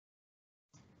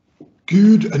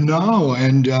Good now,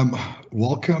 and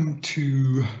welcome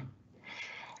to,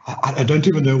 I don't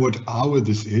even know what hour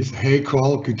this is. Hey,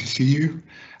 Carl, good to see you.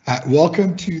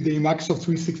 Welcome to the Microsoft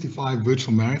 365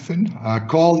 Virtual Marathon.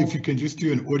 Carl, if you can just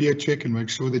do an audio check and make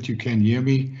sure that you can hear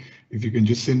me. If you can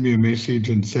just send me a message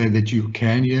and say that you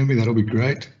can hear me, that'll be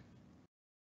great.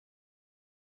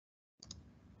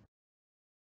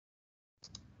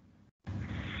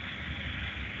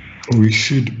 We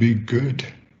should be good.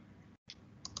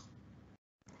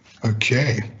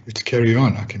 Okay, let's carry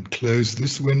on. I can close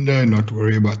this window and not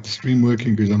worry about the stream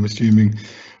working because I'm assuming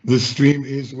the stream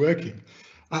is working.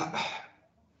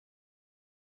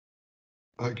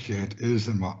 Okay, it is,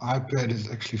 and my iPad is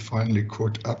actually finally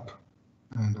caught up,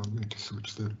 and I'm going to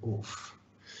switch that off.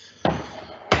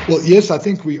 Well, yes, I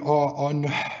think we are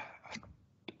on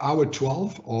hour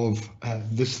 12 of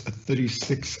this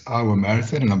 36-hour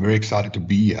marathon, and I'm very excited to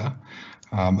be here.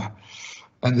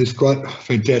 And this quite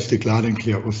fantastic, loud and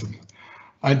clear, awesome.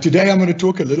 And today I'm going to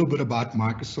talk a little bit about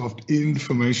Microsoft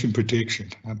information protection.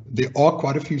 There are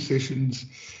quite a few sessions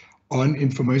on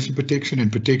information protection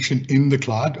and protection in the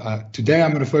cloud. Today I'm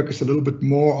going to focus a little bit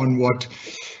more on what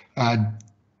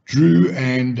Drew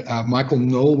and Michael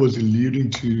Knoll was alluding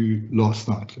to last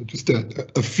night. So just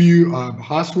a few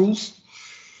house rules.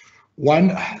 One,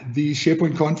 the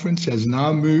SharePoint conference has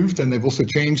now moved, and they've also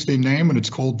changed their name, and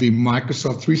it's called the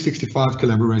Microsoft 365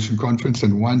 Collaboration Conference.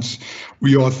 And once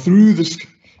we are through this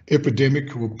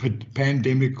epidemic or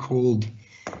pandemic called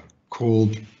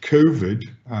COVID,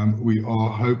 we are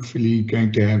hopefully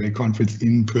going to have a conference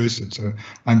in person. So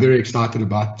I'm very excited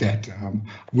about that.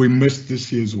 We missed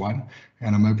this year's one,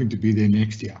 and I'm hoping to be there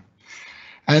next year.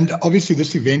 And obviously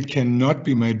this event cannot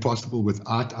be made possible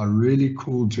without our really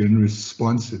cool, generous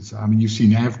sponsors. I mean, you've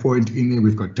seen NavPoint in there,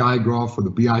 we've got Diagraph for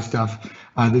the BI stuff,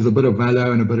 there's a bit of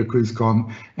Valo and a bit of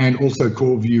QuizCom, and also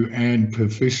CoreView and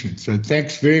Perficient. So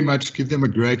thanks very much, give them a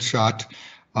great shout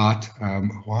out.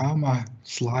 Why are my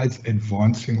slides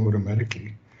advancing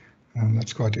automatically?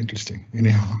 That's quite interesting.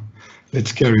 Anyhow,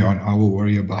 let's carry on. I will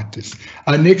worry about this.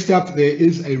 Next up, there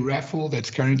is a raffle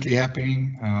that's currently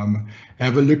happening.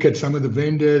 Have a look at some of the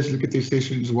vendors, look at their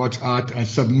sessions, watch out,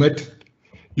 submit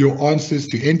your answers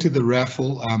to enter the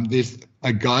raffle. There's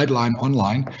a guideline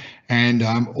online, and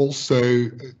also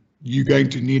you're going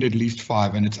to need at least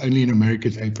 5, and it's only in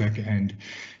Americas, APAC, and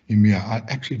EMEA. I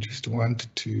actually just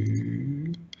want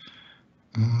to.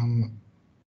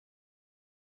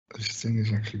 This thing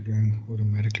is actually going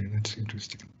automatically. That's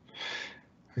interesting.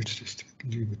 Let's just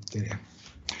leave it there.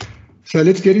 So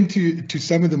let's get into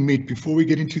some of the meat. Before we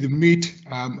get into the meat,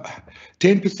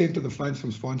 10% of the funds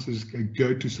from sponsors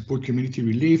go to support community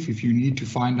relief. If you need to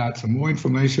find out some more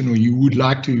information or you would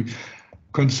like to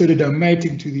consider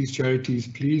donating to these charities,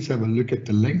 please have a look at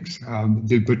the links.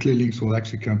 The bit.ly links will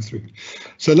actually come through.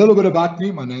 So a little bit about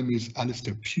me. My name is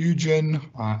Alistair Pugin.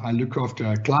 I look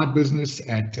after cloud business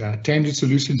at Tangent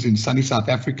Solutions in sunny South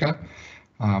Africa.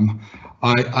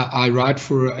 I write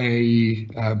for a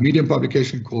medium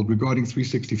publication called Regarding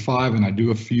 365, and I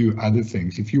do a few other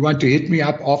things. If you want to hit me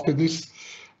up after this,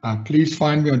 please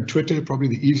find me on Twitter, probably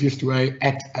the easiest way,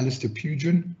 at Alistair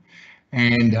Pugin.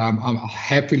 And I'll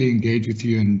happily engage with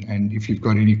you, and if you've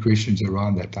got any questions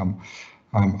around that,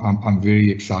 I'm very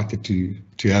excited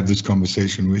to have this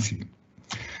conversation with you.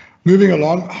 Moving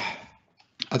along,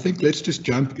 I think let's just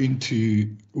jump into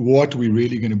what we're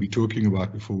really going to be talking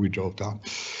about before we drill down.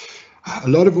 A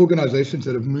lot of organizations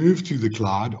that have moved to the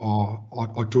cloud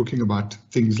are talking about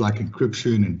things like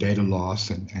encryption and data loss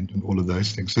and all of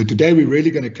those things. So today we're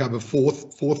really going to cover four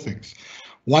things.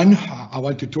 One, I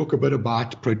want to talk a bit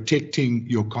about protecting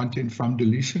your content from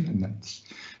deletion, and that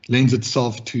lends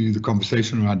itself to the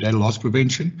conversation around data loss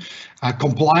prevention.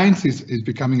 Compliance is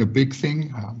becoming a big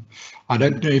thing. I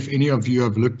don't know if any of you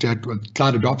have looked at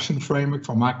Cloud Adoption Framework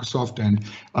from Microsoft, and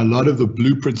a lot of the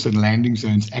blueprints and landing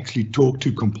zones actually talk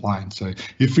to compliance. So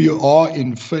if you are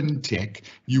in fintech,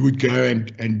 you would go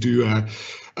and do a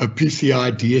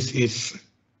PCI DSS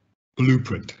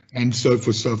blueprint and so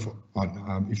forth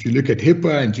on. If you look at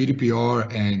HIPAA and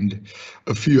GDPR and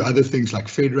a few other things like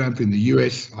FedRAMP in the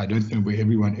US, I don't know where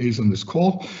everyone is on this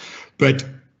call, but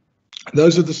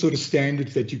those are the sort of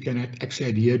standards that you can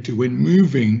actually adhere to when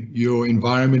moving your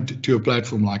environment to a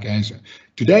platform like Azure.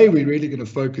 Today, we're really going to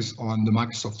focus on the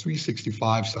Microsoft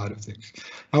 365 side of things.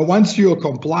 Now, once you're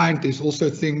compliant, there's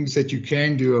also things that you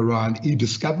can do around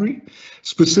e-discovery,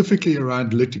 specifically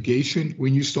around litigation,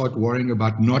 when you start worrying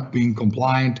about not being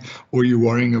compliant or you're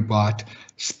worrying about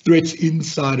threats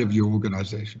inside of your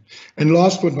organization. And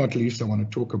last but not least, I want to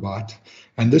talk about,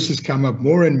 and this has come up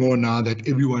more and more now that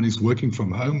everyone is working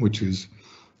from home, which is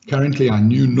currently our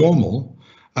new normal,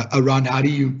 around how do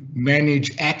you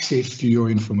manage access to your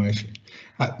information.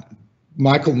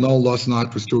 Michael Knoll last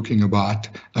night was talking about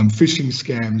phishing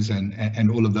scams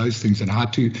and all of those things, and how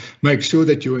to make sure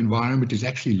that your environment is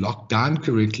actually locked down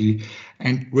correctly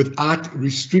and without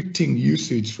restricting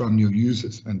usage from your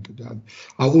users. And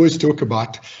I always talk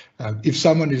about if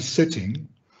someone is sitting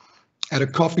at a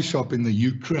coffee shop in the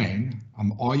Ukraine,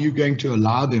 are you going to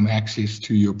allow them access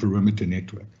to your perimeter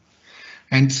network?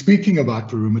 And speaking about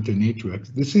perimeter networks,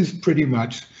 this is pretty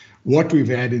much what we've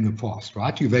had in the past,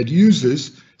 right? You've had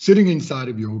users sitting inside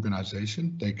of your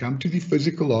organization. They come to the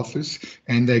physical office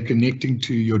and they're connecting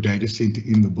to your data center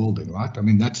in the building, right? I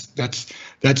mean,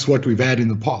 that's what we've had in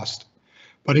the past.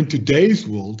 But in today's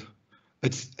world,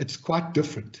 it's quite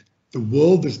different. The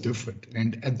world is different,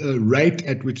 and at the rate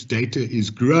at which data is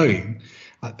growing,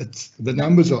 the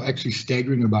numbers are actually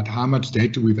staggering about how much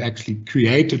data we've actually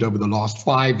created over the last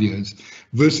 5 years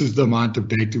versus the amount of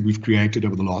data we've created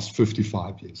over the last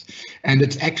 55 years. And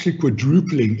it's actually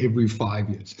quadrupling every 5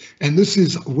 years. And this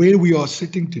is where we are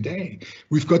sitting today.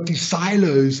 We've got these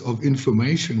silos of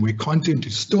information where content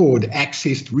is stored,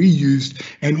 accessed, reused,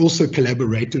 and also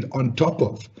collaborated on top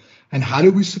of. And how do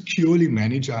we securely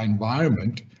manage our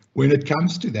environment when it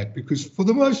comes to that? Because for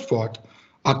the most part,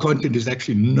 our content is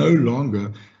actually no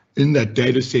longer in that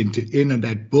data center, in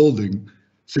that building,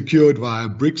 secured via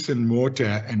bricks and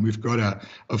mortar, and we've got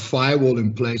a firewall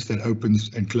in place that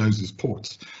opens and closes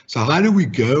ports. So how do we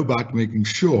go about making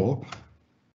sure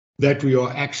that we are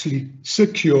actually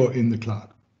secure in the cloud?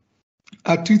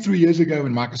 2-3 years ago,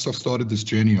 when Microsoft started this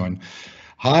journey on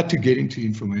how to get into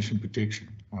information protection,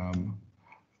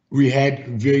 we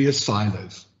had various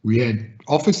silos. We had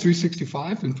Office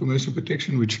 365 information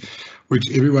protection, which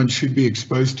everyone should be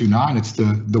exposed to now, and it's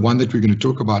the one that we're going to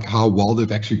talk about how well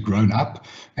they've actually grown up.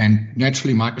 And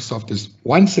naturally, Microsoft has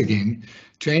once again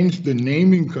changed the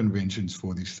naming conventions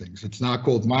for these things. It's now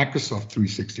called Microsoft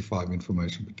 365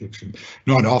 information protection,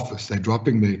 not Office. They're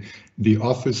dropping the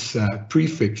Office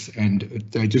prefix, and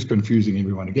they're just confusing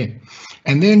everyone again.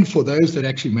 And then for those that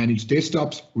actually manage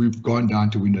desktops, we've gone down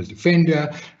to Windows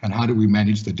Defender, and how do we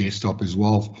manage the desktop as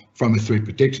well from a threat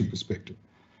protection perspective.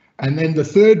 And then the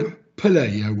third pillar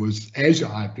here was Azure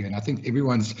IP, and I think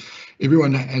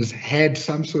everyone has had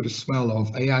some sort of smell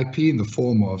of AIP in the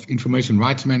form of information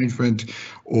rights management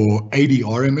or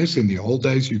ADRMS. In the old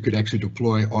days, you could actually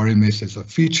deploy RMS as a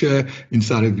feature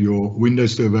inside of your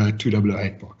Windows Server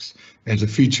 2008 box, as a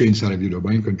feature inside of your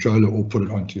domain controller, or put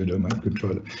it onto your domain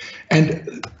controller.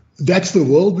 And that's the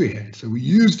world we had. So we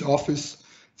used Office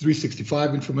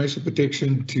 365 information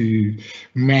protection to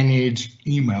manage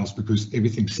emails, because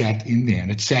everything sat in there and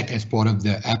it sat as part of the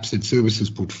apps and services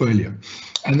portfolio.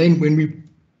 And then when we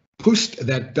pushed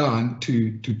that down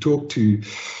to talk to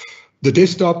the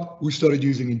desktop, we started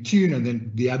using Intune, and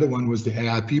then the other one was the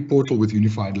AIP portal with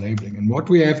unified labeling. And what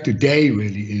we have today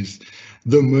really is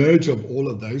the merge of all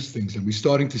of those things, and we're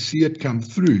starting to see it come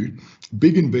through.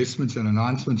 Big investments and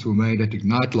announcements were made at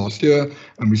Ignite last year,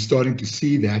 and we're starting to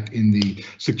see that in the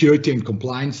security and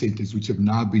compliance centers, which have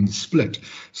now been split.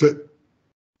 So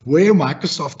where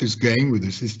Microsoft is going with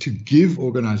this is to give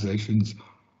organizations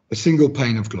a single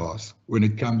pane of glass when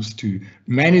it comes to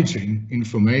managing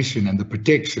information and the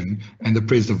protection and the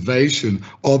preservation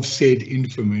of said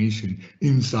information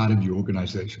inside of your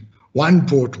organization. One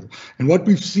portal. And what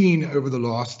we've seen over the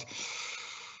last,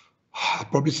 I'd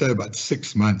probably say about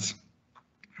 6 months,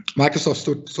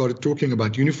 Microsoft started talking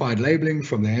about unified labeling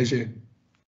from the Azure.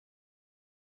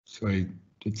 Sorry,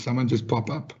 did someone just pop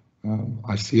up?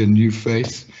 I see a new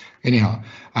face. Anyhow,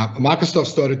 Microsoft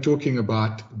started talking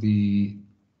about the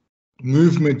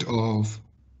movement of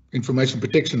information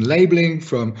protection labeling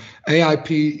from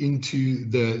AIP into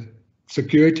the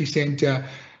security center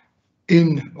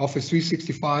in Office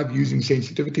 365 using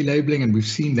sensitivity labeling, and we've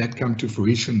seen that come to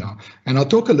fruition now. And I'll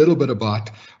talk a little bit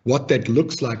about what that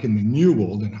looks like in the new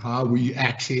world and how we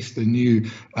access the new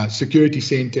security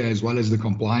center as well as the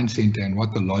compliance center, and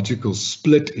what the logical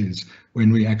split is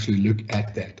when we actually look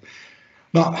at that.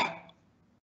 Now,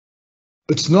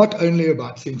 it's not only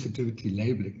about sensitivity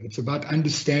labeling, it's about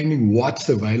understanding what's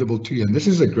available to you. And this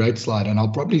is a great slide, and I'll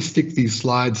probably stick these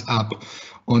slides up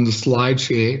on the slide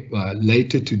share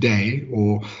later today,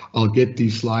 or I'll get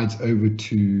these slides over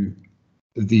to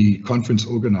the conference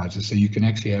organizer so you can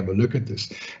actually have a look at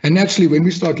this. And naturally, when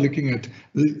we start looking at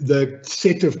the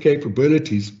set of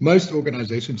capabilities, most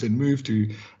organizations have moved to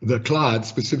the cloud,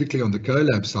 specifically on the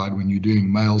Colab side. When you're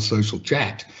doing mail, social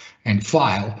chat, and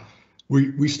file,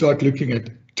 we start looking at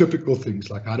typical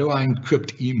things like, how do I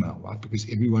encrypt email, right? Because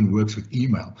everyone works with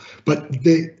email. But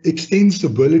the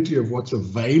extensibility of what's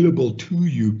available to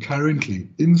you currently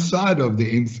inside of the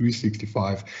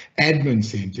M365 admin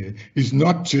center is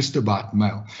not just about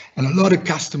mail. And a lot of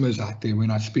customers out there, when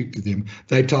I speak to them,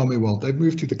 they tell me, well, they've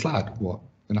moved to the cloud. Well,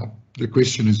 the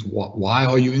question is, why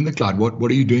are you in the cloud?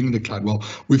 What are you doing in the cloud? Well,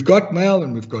 we've got mail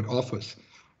and we've got Office.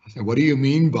 I say, what do you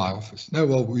mean by Office? No,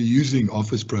 well, we're using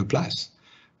Office Pro Plus.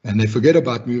 And they forget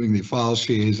about moving their file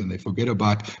shares, and they forget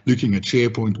about looking at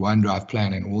SharePoint, OneDrive,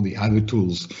 Plan, and all the other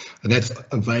tools that's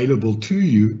available to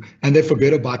you. And they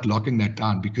forget about locking that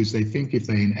down because they think if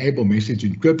they enable message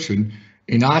encryption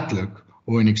in Outlook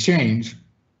or in Exchange,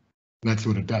 that's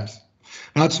what it does.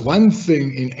 Now, it's one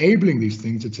thing enabling these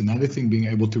things. It's another thing being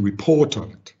able to report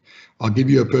on it. I'll give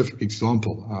you a perfect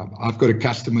example. I've got a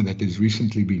customer that has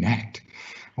recently been hacked.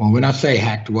 Well, when I say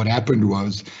hacked, what happened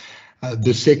was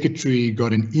the secretary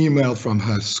got an email from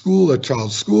her school, her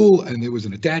child's school, and there was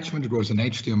an attachment. It was an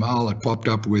HTML that popped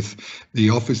up with the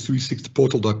Office 360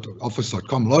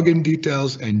 portal.office.com login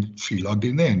details, and she logged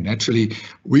in there. And naturally,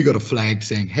 we got a flag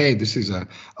saying, hey, this is a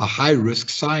high-risk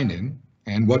sign-in.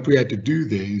 And what we had to do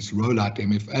there is roll out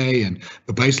MFA and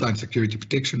the baseline security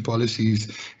protection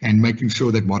policies and making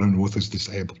sure that modern auth is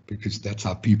disabled, because that's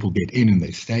how people get in and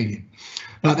they stay in.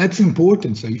 Now, that's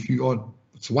important. So if you are,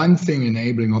 it's one thing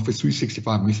enabling Office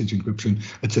 365 message encryption.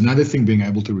 It's another thing being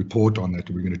able to report on that.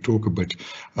 We're going to talk a bit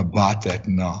about that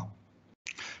now.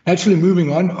 Actually,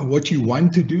 moving on, what you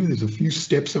want to do, there's a few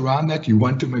steps around that. You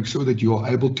want to make sure that you are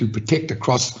able to protect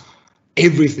across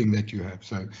everything that you have.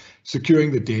 So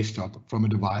securing the desktop from a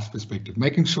device perspective,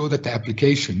 making sure that the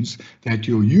applications that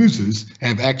your users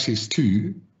have access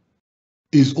to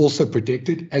is also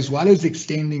protected, as well as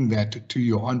extending that to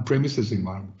your on-premises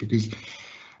environment, because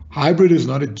hybrid is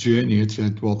not a journey.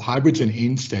 Hybrid's an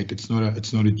end state. It's not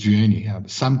a journey.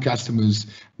 Some customers,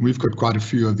 we've got quite a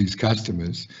few of these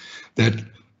customers, that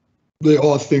there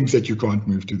are things that you can't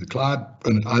move to the cloud,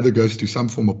 and it either goes to some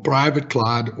form of private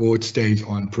cloud or it stays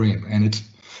on-prem. And it's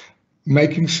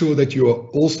making sure that you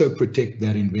also protect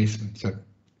that investment. So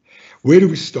where do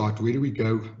we start? Where do we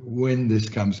go when this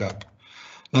comes up?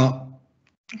 Now,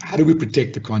 how do we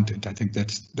protect the content? I think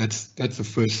that's the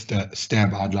first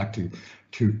stab I'd like to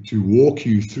walk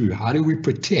you through. How do we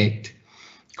protect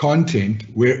content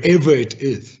wherever it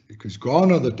is? Because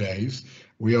gone are the days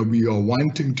we are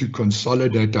wanting to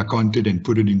consolidate our content and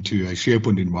put it into a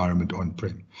SharePoint environment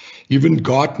on-prem. Even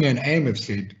Gartner and AIM have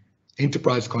said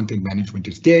enterprise content management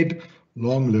is dead,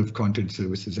 long live content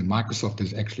services, and Microsoft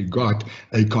has actually got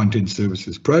a content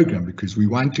services program, because we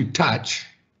want to touch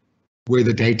where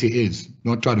the data is,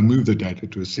 not try to move the data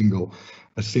to a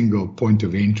single point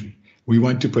of entry. We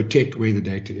want to protect where the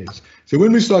data is. So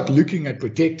when we start looking at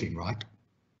protecting, right,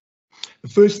 the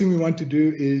first thing we want to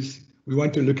do is we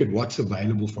want to look at what's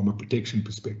available from a protection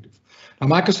perspective. Now,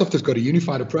 Microsoft has got a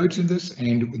unified approach in this,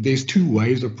 and there's two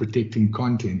ways of protecting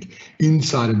content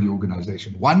inside of the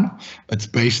organization. One, it's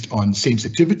based on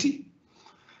sensitivity.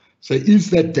 So is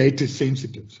that data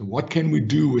sensitive? So what can we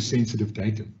do with sensitive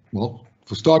data? Well,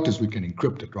 for starters, we can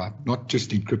encrypt it, right? Not just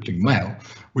encrypting mail,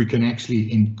 we can actually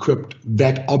encrypt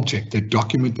that object, that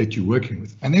document that you're working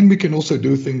with. And then we can also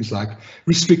do things like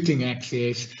restricting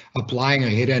access, applying a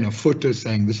header and a footer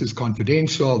saying this is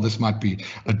confidential, this might be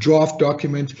a draft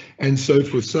document, and so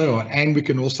forth, so on. And we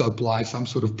can also apply some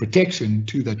sort of protection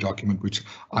to that document, which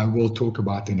I will talk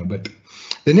about in a bit.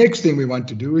 The next thing we want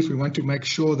to do is we want to make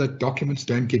sure that documents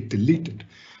don't get deleted.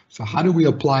 So how do we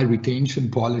apply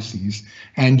retention policies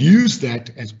and use that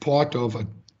as part of a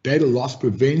data loss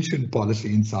prevention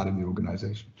policy inside of the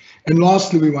organization? And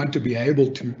lastly, we want to be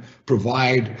able to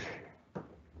provide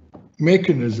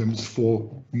mechanisms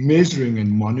for measuring and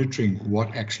monitoring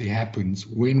what actually happens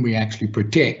when we actually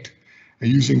protect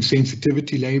using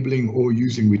sensitivity labeling or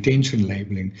using retention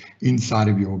labeling inside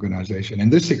of your organization.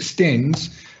 And this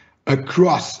extends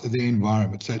across the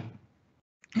environment. So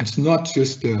it's not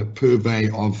just a purvey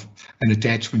of an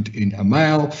attachment in a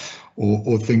mail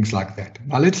or things like that.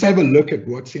 Now let's have a look at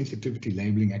what sensitivity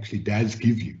labeling actually does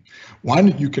give you.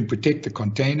 One, you can protect the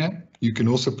container. You can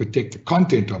also protect the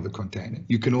content of the container.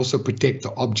 You can also protect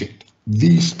the object,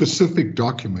 the specific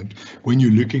document, when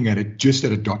you're looking at it just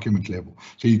at a document level.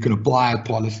 So you can apply a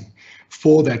policy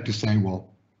for that to say,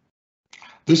 well,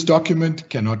 this document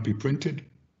cannot be printed.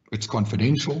 It's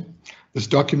confidential. This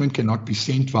document cannot be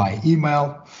sent via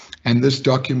email, and this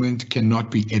document cannot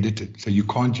be edited. So you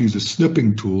can't use a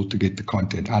snipping tool to get the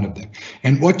content out of that.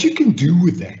 And what you can do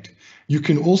with that, you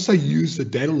can also use the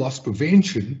data loss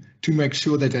prevention to make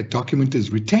sure that that document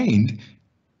is retained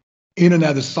in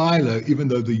another silo, even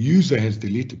though the user has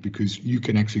deleted, because you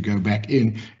can actually go back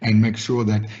in and make sure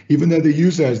that even though the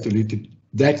user has deleted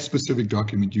that specific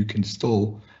document, you can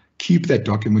still keep that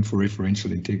document for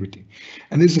referential integrity.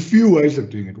 And there's a few ways of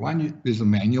doing it. One, there's a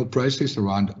manual process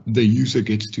around the user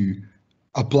gets to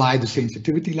apply the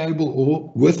sensitivity label,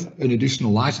 or with an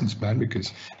additional license plan,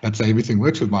 because that's how everything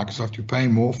works with Microsoft. You're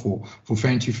paying more for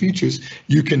fancy features.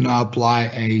 You can now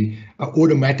apply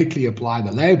automatically apply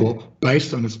the label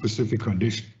based on a specific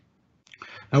condition.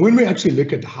 Now, when we actually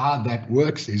look at how that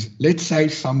works is, let's say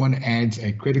someone adds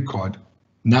a credit card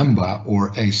number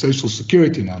or a social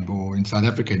security number, or in South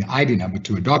Africa, an ID number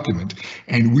to a document,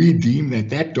 and we deem that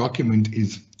that document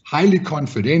is highly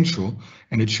confidential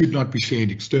and it should not be shared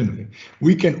externally.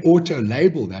 We can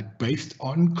auto-label that based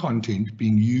on content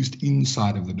being used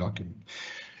inside of the document.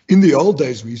 In the old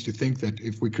days, we used to think that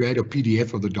if we create a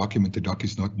PDF of the document, the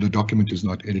document is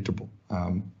not editable.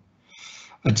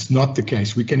 It's not the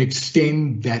case. We can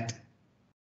extend that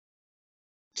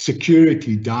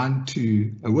security down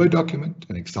to a Word document,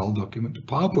 an Excel document, a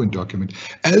PowerPoint document,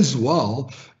 as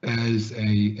well as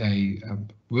a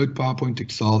Word, PowerPoint,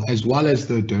 Excel, as well as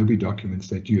the Adobe documents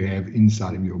that you have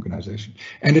inside of your organization.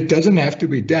 And it doesn't have to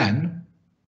be done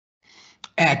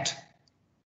at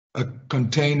a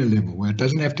container level, where it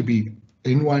doesn't have to be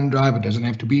in OneDrive, it doesn't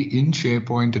have to be in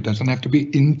SharePoint, it doesn't have to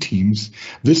be in Teams.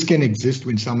 This can exist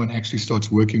when someone actually starts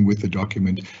working with the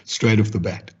document straight off the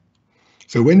bat.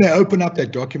 So when they open up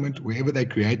that document, wherever they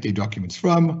create their documents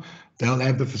from, they'll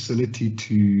have the facility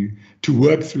to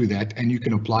work through that, and you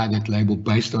can apply that label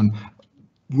based on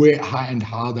where and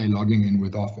how they're logging in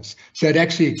with Office. So it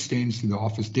actually extends to the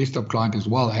Office desktop client as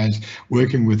well as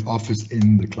working with Office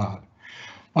in the cloud.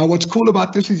 What's cool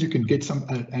about this is you can get some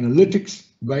analytics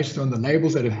based on the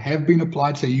labels that have been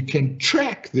applied, so you can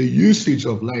track the usage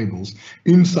of labels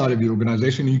inside of your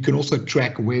organization. You can also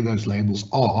track where those labels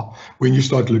are when you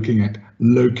start looking at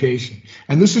location.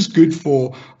 And this is good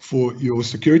for your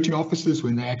security officers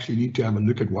when they actually need to have a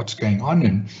look at what's going on,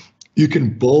 and you can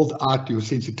build out your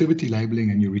sensitivity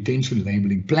labeling and your retention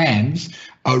labeling plans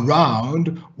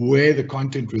around where the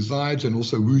content resides and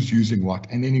also who's using what,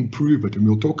 and then improve it. And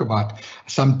we'll talk about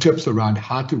some tips around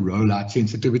how to roll out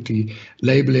sensitivity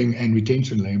labeling and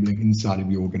retention labeling inside of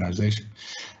your organization.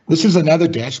 This is another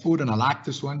dashboard, and I like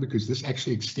this one because this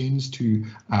actually extends to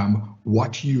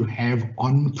what you have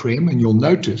on-prem, and you'll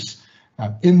notice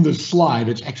in the slide,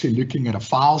 it's actually looking at a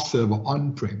file server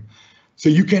on-prem. So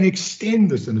you can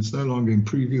extend this, and it's no longer in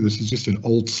preview. This is just an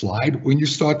old slide. When you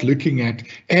start looking at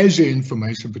Azure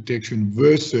information protection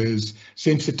versus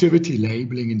sensitivity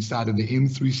labeling inside of the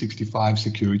M365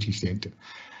 Security Center.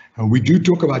 We do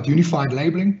talk about unified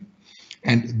labeling,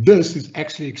 and this is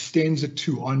actually extends it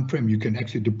to on-prem. You can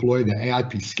actually deploy the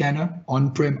AIP scanner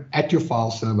on-prem at your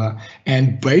file server,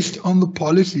 and based on the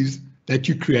policies that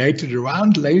you created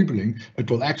around labeling, it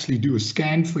will actually do a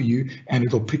scan for you, and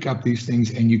it'll pick up these things,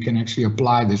 and you can actually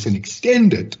apply this and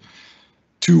extend it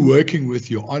to working with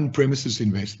your on-premises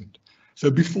investment. So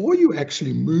before you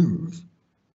actually move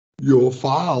your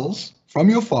files from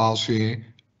your file share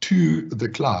to the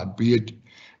cloud, be it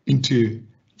into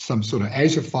some sort of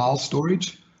Azure file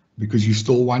storage, because you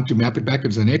still want to map it back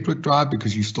as a network drive,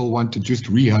 because you still want to just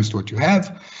rehost what you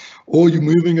have, or you're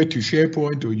moving it to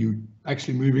SharePoint, or you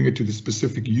actually moving it to the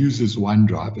specific user's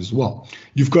OneDrive as well.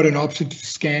 You've got an option to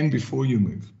scan before you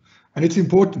move. And it's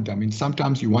important. I mean,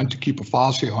 sometimes you want to keep a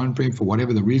file share on-prem for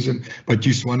whatever the reason, but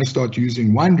you just want to start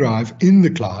using OneDrive in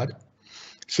the cloud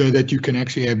so that you can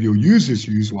actually have your users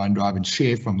use OneDrive and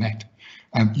share from that.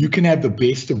 You can have the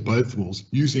best of both worlds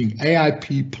using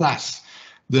AIP plus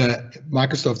the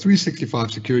Microsoft 365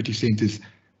 Security Center's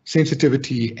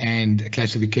sensitivity and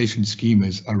classification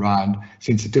schemas around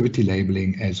sensitivity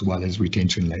labeling as well as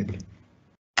retention labeling.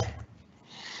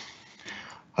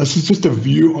 This is just a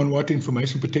view on what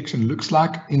information protection looks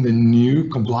like in the new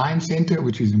compliance center,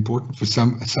 which is important for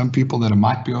some people that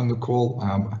might be on the call.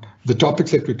 The topics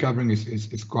that we're covering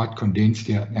is quite condensed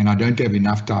here, and I don't have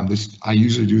enough time. I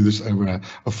usually do this over a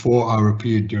 4-hour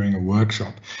period during a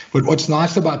workshop. But what's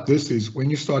nice about this is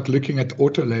when you start looking at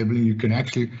auto labeling, you can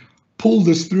actually pull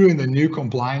this through in the new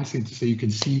compliance center so you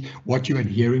can see what you're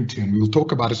adhering to. And we'll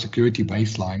talk about a security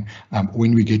baseline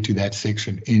when we get to that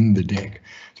section in the deck.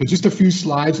 So just a few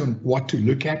slides on what to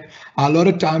look at. A lot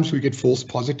of times we get false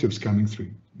positives coming through,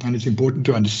 and it's important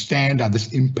to understand how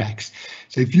this impacts.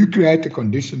 So if you create a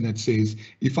condition that says,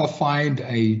 if I find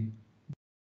a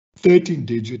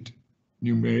 13-digit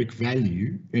numeric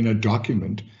value in a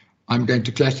document, I'm going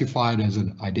to classify it as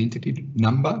an identity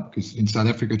number, because in South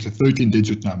Africa it's a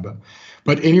 13-digit number.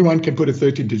 But anyone can put a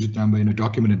 13-digit number in a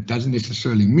document. It doesn't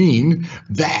necessarily mean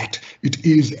that it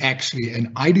is actually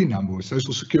an ID number or a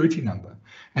social security number.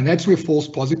 And that's where false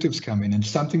positives come in, and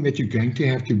something that you're going to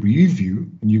have to review,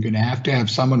 and you're going to have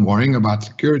someone worrying about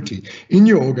security in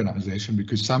your organization,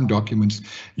 because some documents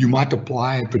you might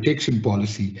apply a protection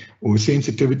policy or a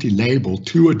sensitivity label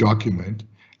to a document,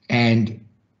 and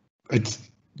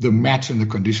the match and the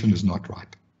condition is not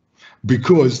right,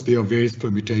 because there are various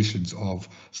permutations of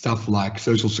stuff like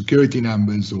social security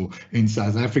numbers, or in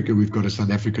South Africa, we've got a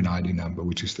South African ID number,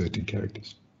 which is 13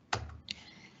 characters.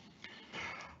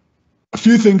 A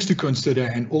few things to consider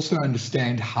and also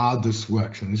understand how this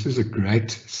works. And this is a great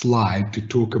slide to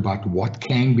talk about what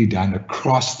can be done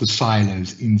across the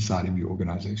silos inside of your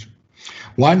organization.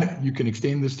 One, you can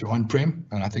extend this to on-prem,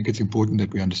 and I think it's important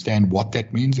that we understand what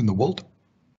that means in the world.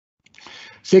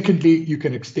 Secondly, you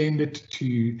can extend it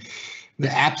to the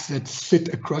apps that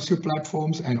sit across your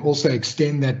platforms, and also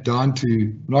extend that down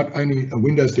to not only a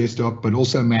Windows desktop, but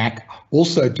also Mac,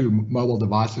 also to mobile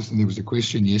devices. And there was a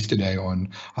question yesterday on,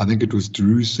 I think it was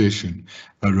Drew's session,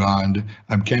 around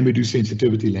can we do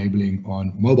sensitivity labeling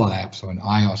on mobile apps on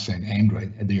iOS and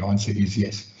Android? And the answer is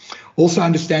yes. Also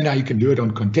understand how you can do it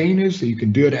on containers. So you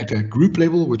can do it at a group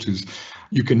level, which is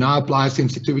you can now apply a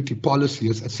sensitivity policy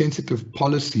as a sensitive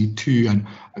policy to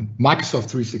a Microsoft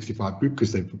 365 group,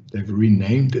 because they've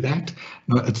renamed that.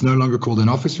 No, it's no longer called an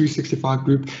Office 365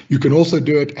 group. You can also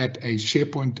do it at a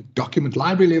SharePoint document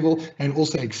library level, and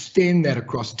also extend that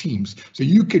across teams. So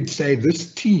you could say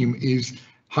this team is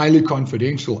highly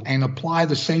confidential, and apply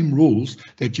the same rules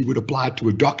that you would apply to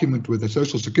a document with a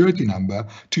social security number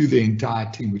to the entire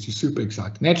team, which is super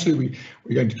exciting. Naturally,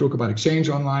 we're going to talk about Exchange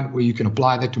Online, where you can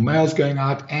apply that to mails going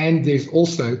out, and there's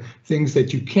also things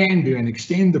that you can do and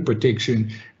extend the protection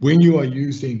when you are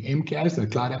using MCAS, the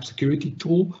Cloud App Security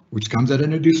tool, which comes at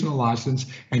an additional license,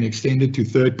 and extend it to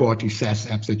third-party SaaS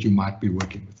apps that you might be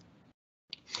working with.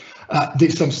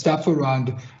 There's some stuff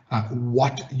around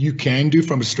what you can do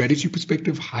from a strategy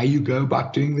perspective, how you go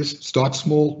about doing this. Start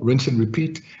small, rinse and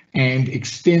repeat, and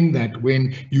extend that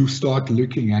when you start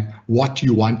looking at what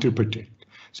you want to protect.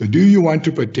 So do you want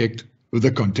to protect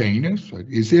the containers? So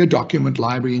is there a document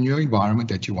library in your environment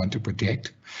that you want to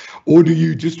protect? Or do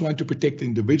you just want to protect the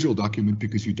individual document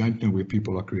because you don't know where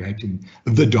people are creating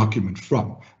the document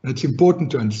from? And it's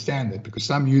important to understand that, because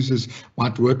some users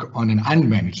might work on an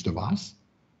unmanaged device,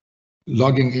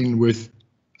 logging in with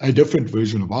a different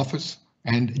version of Office,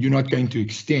 and you're not going to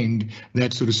extend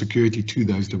that sort of security to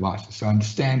those devices. So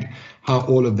understand how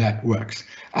all of that works.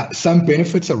 Some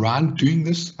benefits around doing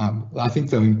this. I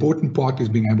think the important part is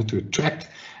being able to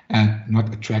track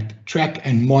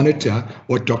and monitor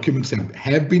what documents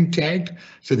have been tagged,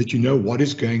 so that you know what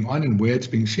is going on and where it's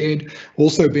being shared.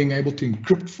 Also being able to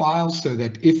encrypt files, so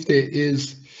that if there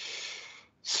is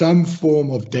some form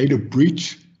of data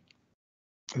breach,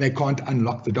 they can't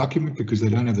unlock the document because they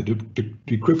don't have the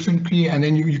decryption key. And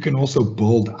then you can also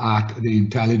build out the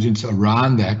intelligence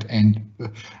around that. And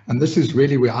this is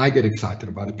really where I get excited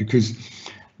about it, because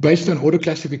based on auto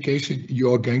classification,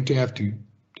 you are going to have to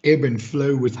ebb and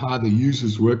flow with how the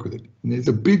users work with it. And there's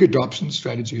a big adoption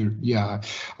strategy. Yeah,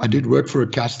 I did work for a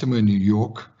customer in New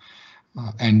York.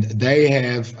 And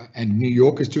New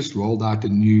York has just rolled out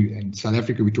in South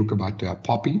Africa, we talk about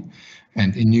Poppy.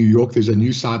 And in New York, there's a new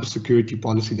cybersecurity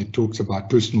policy that talks about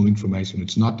personal information.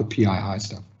 It's not the PII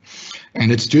stuff.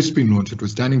 And it's just been launched. It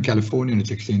was done in California, and it's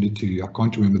extended to, I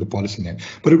can't remember the policy name,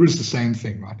 but it was the same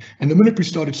thing, right? And the minute we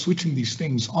started switching these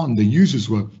things on, the users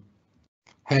were,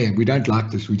 hey, we don't like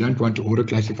this. We don't want to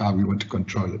auto-classify. We want to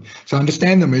control it. So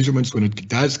understand the measurements when it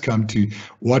does come to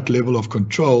what level of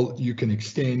control you can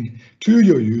extend to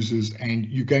your users, and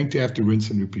you're going to have to rinse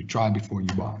and repeat, try before you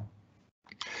buy.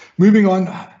 Moving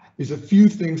on, there's a few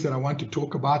things that I want to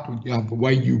talk about, the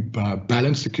way you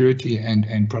balance security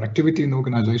and productivity in the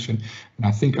organization. And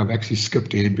I think I've actually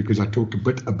skipped ahead because I talked a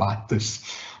bit about this.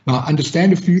 Now,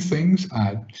 understand a few things,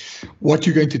 what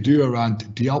you're going to do around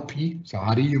DLP. So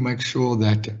how do you make sure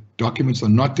that documents are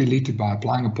not deleted by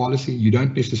applying a policy? You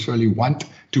don't necessarily want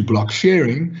to block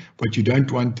sharing, but you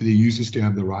don't want the users to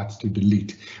have the rights to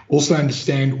delete. Also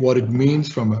understand what it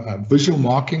means from visual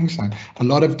markings. And a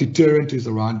lot of deterrent is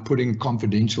around putting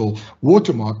confidential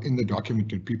watermark in the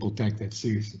document, and people take that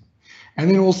seriously. And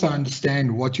then also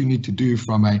understand what you need to do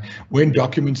from when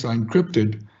documents are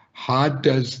encrypted, how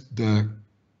does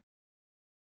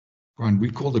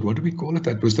we called it, what do we call it?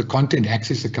 That was the content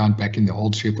access account back in the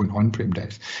old SharePoint on-prem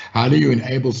days. How do you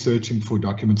enable searching for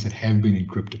documents that have been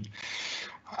encrypted?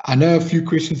 I know a few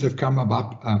questions have come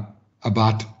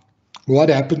about what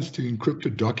happens to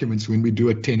encrypted documents when we do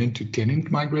a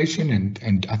tenant-to-tenant migration,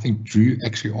 and I think Drew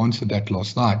actually answered that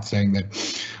last night, saying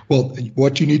that, well,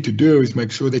 what you need to do is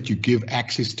make sure that you give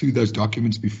access to those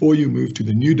documents before you move to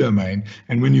the new domain,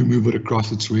 and when you move it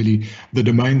across, it's really the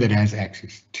domain that has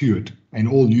access to it, and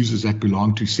all users that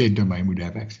belong to said domain would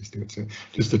have access to it. So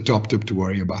just a top tip to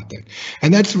worry about that.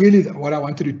 And that's really what I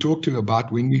wanted to talk to you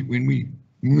about when we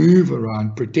move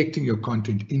around protecting your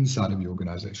content inside of your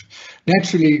organization.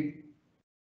 Naturally,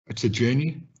 it's a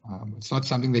journey. It's not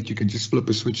something that you can just flip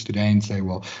a switch today and say,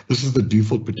 well, this is the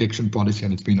default protection policy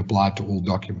and it's been applied to all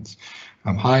documents.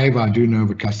 However, I do know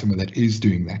of a customer that is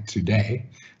doing that today,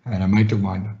 and a mate of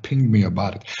mine pinged me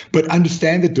about it. But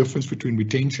understand the difference between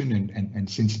retention and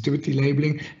sensitivity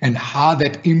labeling, and how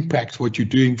that impacts what you're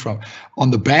doing from on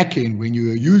the back end when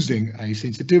you are using a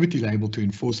sensitivity label to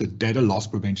enforce a data loss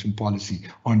prevention policy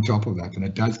on top of that. And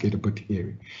it does get a bit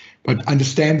hairy. But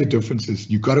understand the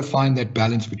differences. You've got to find that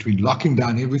balance between locking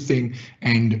down everything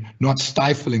and not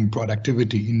stifling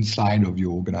productivity inside of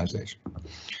your organization.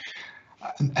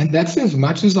 And that's as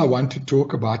much as I want to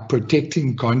talk about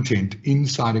protecting content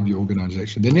inside of your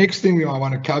organization. The next thing I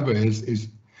want to cover is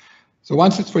so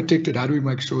once it's protected, how do we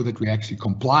make sure that we're actually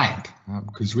compliant?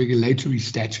 Because regulatory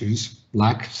statutes,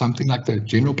 like something like the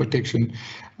general protection,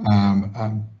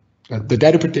 the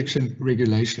data protection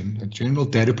regulation, the general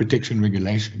data protection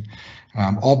regulation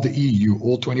of the EU,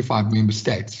 all 25 member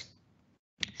states.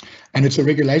 And it's a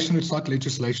regulation, it's not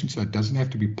legislation, so it doesn't have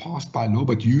to be passed by law,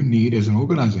 but you need as an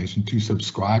organization to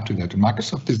subscribe to that. And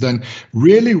Microsoft has done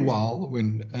really well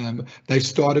when they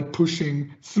started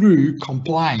pushing through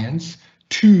compliance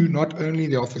to not only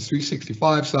the Office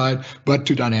 365 side, but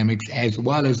to Dynamics as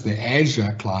well as the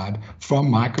Azure cloud from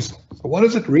Microsoft. So what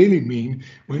does it really mean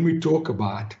when we talk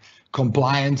about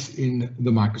compliance in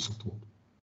the Microsoft world?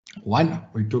 One,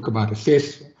 we talk about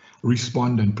assess,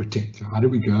 respond and protect. So how do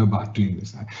we go about doing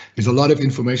this? There's a lot of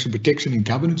information protection and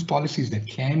governance policies that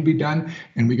can be done,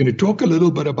 and we're going to talk a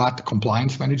little bit about the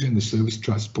compliance manager and the service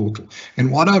trust portal.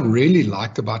 And what I really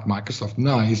liked about Microsoft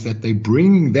now is that they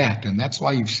bring that, and that's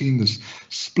why you've seen this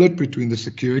split between the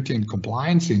security and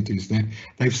compliance centers, that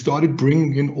they've started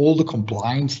bringing in all the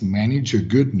compliance manager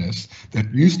goodness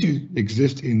that used to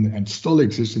exist in and still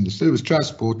exists in the service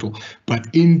trust portal, but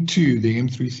into the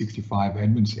M365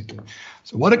 admin center.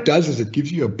 So what it does is it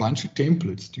gives you a bunch of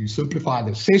templates to simplify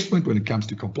the assessment when it comes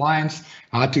to compliance,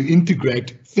 how to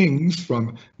integrate things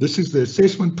from this is the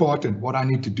assessment part and what I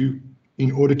need to do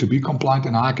in order to be compliant,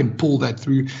 and I can pull that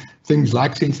through things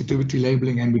like sensitivity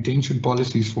labeling and retention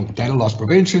policies for data loss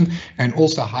prevention, and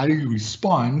also how do you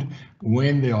respond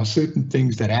when there are certain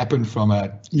things that happen from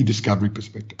an e-discovery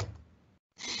perspective.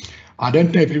 I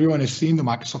don't know if everyone has seen the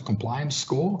Microsoft Compliance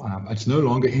Score. It's no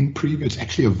longer in preview. It's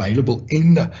actually available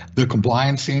in the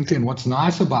Compliance Center. And what's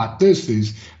nice about this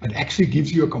is it actually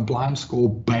gives you a compliance score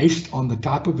based on the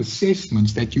type of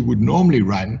assessments that you would normally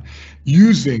run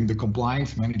using the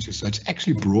Compliance Manager. So it's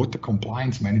actually brought the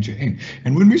Compliance Manager in.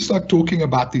 And when we start talking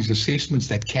about these assessments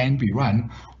that can be run,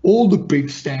 all the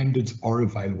big standards are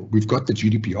available. We've got the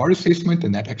GDPR assessment,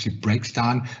 and that actually breaks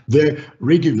down the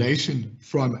regulation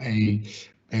from a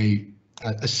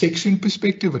section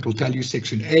perspective. It will tell you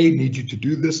section A needs you to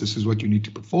do this. This is what you need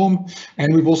to perform.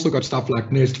 And we've also got stuff like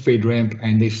NIST, FedRAMP,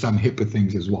 and there's some HIPAA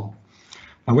things as well.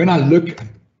 Now, when I look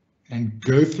and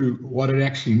go through what it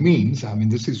actually means, I mean,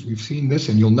 we've seen this,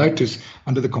 and you'll notice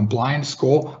under the compliance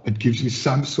score, it gives you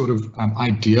some sort of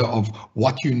idea of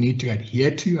what you need to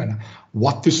adhere to and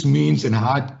what this means and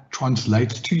how it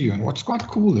translates to you. And what's quite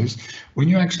cool is when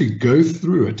you actually go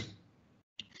through it,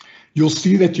 you'll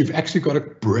see that you've actually got a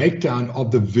breakdown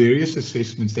of the various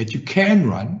assessments that you can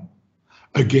run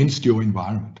against your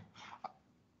environment.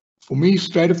 For me,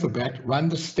 straight off the bat, run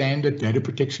the standard data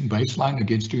protection baseline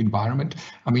against your environment.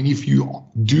 I mean, if you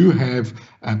do have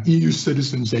EU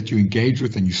citizens that you engage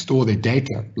with and you store their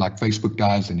data, like Facebook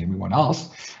does and everyone else,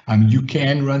 you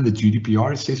can run the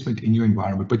GDPR assessment in your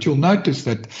environment. But you'll notice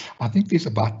that I think there's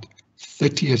about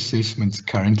 30 assessments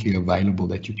currently available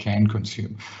that you can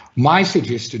consume. My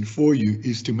suggestion for you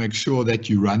is to make sure that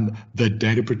you run the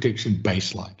data protection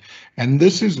baseline. And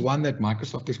this is one that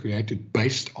Microsoft has created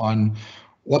based on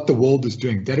what the world is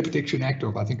doing. Data Protection Act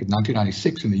of, I think,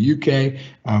 1996 in the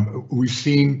UK. We've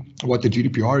seen what the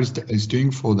GDPR is doing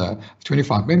for the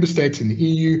 25 member states in the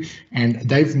EU, and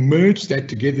they've merged that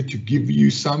together to give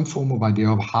you some form of idea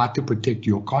of how to protect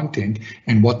your content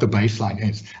and what the baseline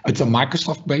is. It's a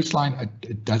Microsoft baseline.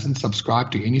 It doesn't subscribe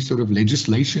to any sort of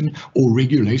legislation or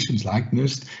regulations like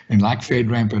NIST and like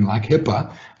FedRAMP and like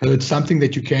HIPAA. It's something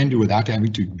that you can do without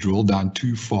having to drill down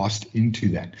too fast into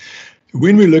that.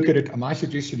 when we look at it, my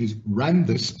suggestion is run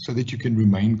this so that you can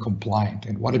remain compliant.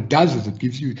 And what it does is it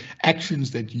gives you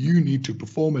actions that you need to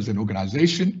perform as an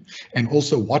organization, and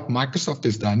also what Microsoft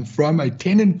has done from a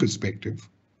tenant perspective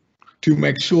to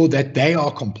make sure that they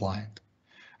are compliant.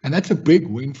 And that's a big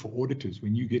win for auditors.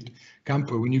 When you get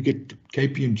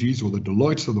KPMGs or the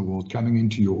Deloittes of the world coming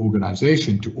into your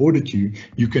organization to audit you,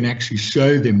 you can actually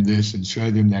show them this and show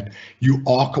them that you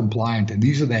are compliant. And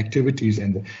these are the activities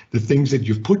and the things that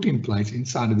you've put in place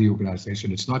inside of the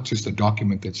organization. It's not just a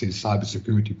document that says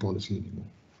cybersecurity policy anymore.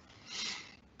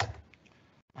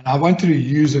 And I wanted to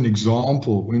use an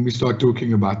example when we start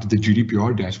talking about the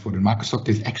GDPR dashboard, and Microsoft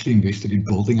has actually invested in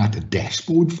building out a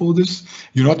dashboard for this.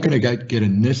 You're not going to get a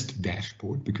NIST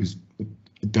dashboard because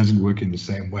it doesn't work in the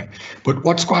same way. But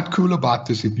what's quite cool about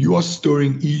this, if you are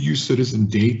storing EU citizen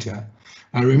data,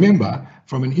 and remember,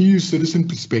 from an EU citizen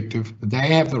perspective, they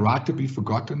have the right to be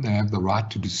forgotten, they have the right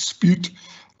to dispute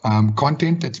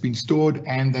content that's been stored,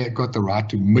 and they've got the right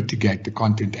to mitigate the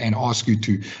content and ask you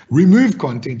to remove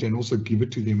content and also give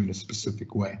it to them in a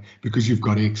specific way, because you've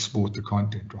got to export the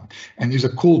content, right? And there's a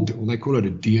they call it a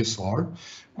DSR.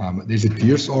 There's a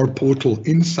DSR portal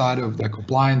inside of the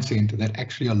compliance center that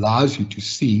actually allows you to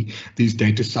see these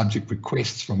data subject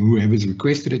requests from whoever's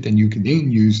requested it, and you can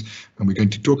then use, and we're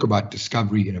going to talk about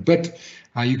discovery in a bit,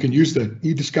 you can use the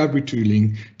e-discovery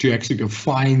tooling to actually go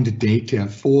find data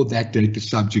for that data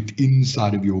subject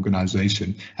inside of your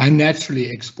organization and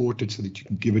naturally export it so that you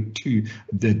can give it to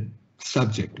the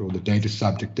subject or the data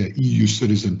subject, the EU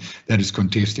citizen that is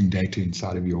contesting data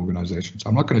inside of your organization. So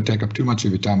I'm not going to take up too much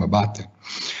of your time about that.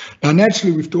 Now,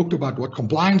 naturally, we've talked about what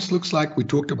compliance looks like. We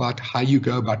talked about how you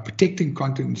go about protecting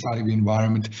content inside of your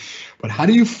environment, but how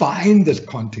do you find this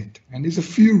content? And there's a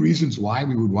few reasons why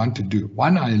we would want to do.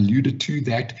 One, I alluded to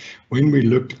that when we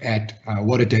looked at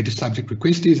what a data subject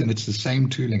request is, and it's the same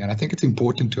tooling. And I think it's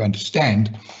important to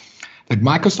understand that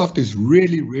Microsoft is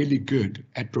really, really good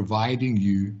at providing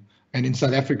you. And in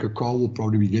South Africa, Carl will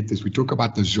probably get this. We talk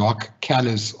about the Jacques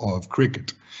Kallis of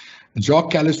cricket. And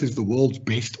Jacques Kallis is the world's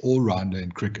best all-rounder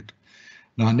in cricket.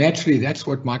 Now, naturally, that's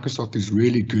what Microsoft is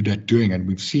really good at doing, and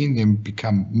we've seen them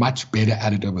become much better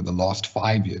at it over the last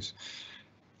 5 years.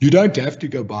 You don't have to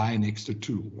go buy an extra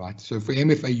tool, right? So for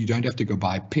MFA, you don't have to go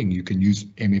buy Ping. You can use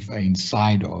MFA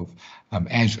inside of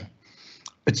Azure.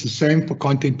 It's the same for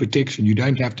content protection. You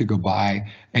don't have to go buy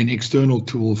an external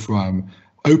tool from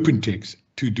OpenText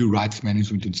to do rights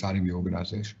management inside of your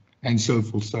organization, and so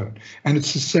forth. And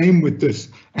it's the same with this,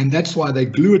 and that's why they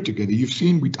glue it together. You've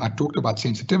seen, I talked about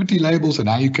sensitivity labels and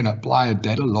how you can apply a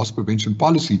data loss prevention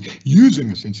policy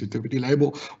using a sensitivity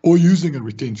label or using a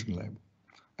retention label.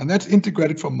 And that's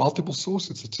integrated from multiple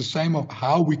sources. It's the same of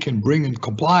how we can bring in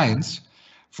compliance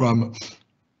from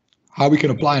how we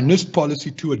can apply a NIST policy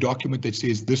to a document that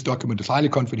says this document is highly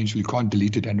confidential, you can't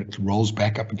delete it, and it rolls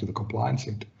back up into the compliance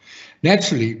center.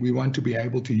 Naturally, we want to be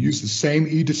able to use the same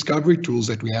e-discovery tools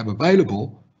that we have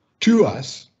available to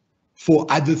us for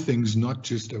other things, not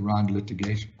just around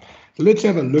litigation. So let's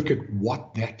have a look at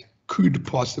what that could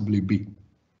possibly be.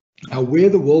 Now, where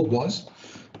the world was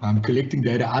collecting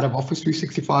data out of Office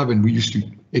 365, and we used to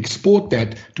export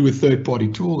that to a third-party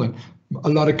tool, and a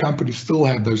lot of companies still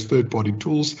have those third-party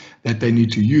tools that they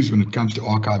need to use when it comes to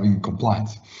archiving and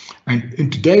compliance. And in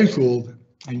today's world,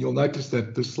 and you'll notice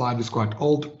that this slide is quite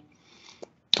old,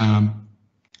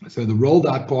 so the rolled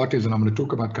out part is, and I'm going to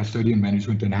talk about custodian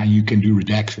management and how you can do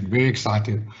redaction. Very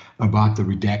excited about the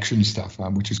redaction stuff,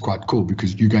 which is quite cool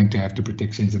because you're going to have to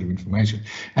protect sensitive information.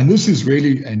 And this is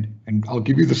really, and I'll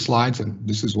give you the slides, and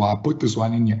this is why I put this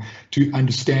one in here, to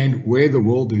understand where the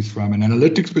world is from an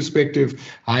analytics perspective,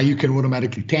 how you can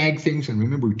automatically tag things. And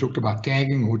remember, we talked about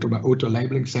tagging, auto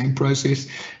labeling, same process,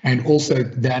 and also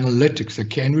the analytics. So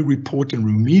can we report and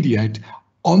remediate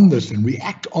on this and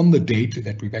react on the data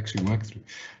that we've actually worked through?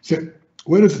 So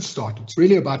where does it start? It's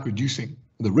really about reducing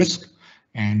the risk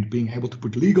and being able to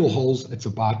put legal holes. It's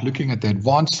about looking at the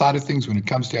advanced side of things when it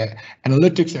comes to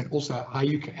analytics, and also how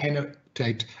you can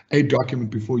annotate a document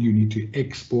before you need to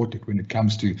export it when it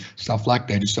comes to stuff like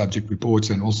data subject reports,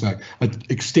 and also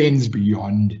it extends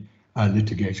beyond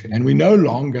litigation. And we're no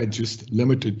longer just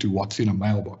limited to what's in a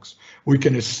mailbox. We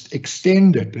can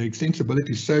extend it. The extensibility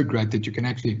is so great that you can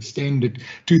actually extend it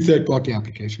to third-party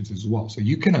applications as well. So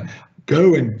you can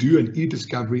go and do an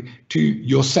e-discovery to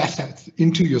your SaaS,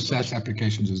 into your SaaS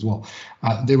applications as well.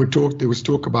 There was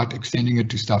talk about extending it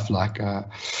to stuff like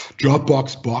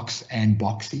Dropbox, Box, and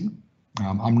Boxy.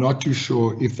 I'm not too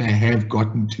sure if they have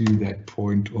gotten to that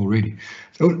point already.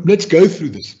 So let's go through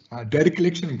this. Data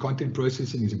collection and content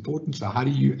processing is important. So how do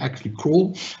you actually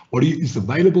crawl? What is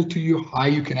available to you? How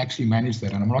you can actually manage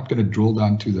that? And I'm not going to drill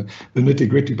down to the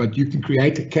nitty-gritty, but you can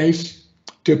create a case,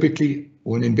 typically,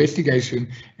 or an investigation,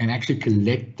 and actually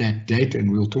collect that data. And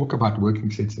we'll talk about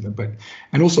working sets in a bit.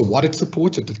 And also what it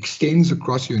supports. It extends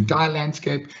across your entire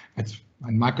landscape.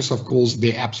 And Microsoft calls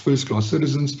their apps first-class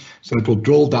citizens, so it will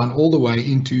drill down all the way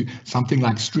into something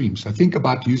like Streams. So think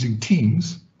about using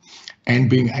Teams and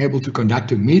being able to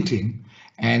conduct a meeting,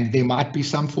 and there might be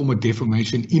some form of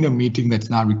deformation in a meeting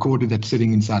that's now recorded that's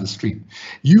sitting inside a stream.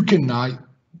 You can now,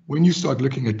 when you start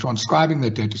looking at transcribing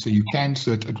that data, so you can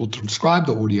search, it will transcribe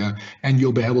the audio and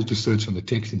you'll be able to search on the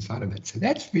text inside of that. So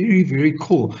that's very, very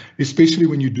cool, especially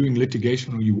when you're doing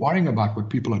litigation or you're worrying about what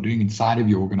people are doing inside of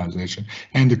your organization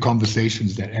and the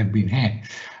conversations that have been had.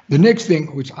 The next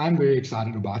thing, which I'm very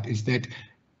excited about, is that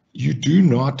you do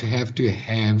not have to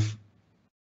have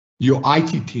your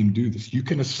IT team do this. You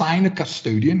can assign a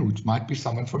custodian, which might be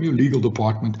someone from your legal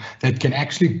department, that can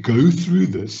actually go through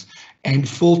this and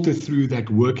filter through that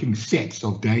working sets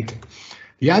of data.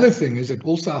 The other thing is it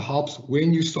also helps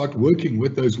when you start working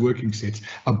with those working sets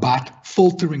about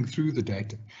filtering through the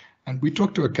data. And we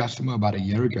talked to a customer about a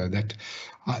year ago that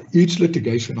each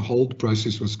litigation hold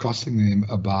process was costing them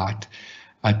about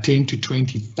 $10,000 to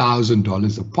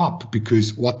 $20,000 a pop,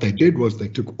 because what they did was they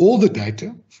took all the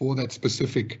data for that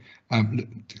specific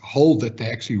hold that they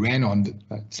actually ran on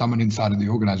someone inside of the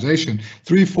organization,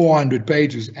 300-400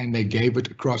 pages, and they gave it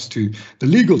across to the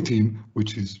legal team,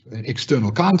 which is an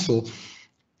external counsel,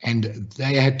 and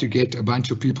they had to get a bunch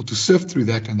of people to sift through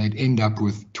that, and they'd end up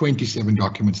with 27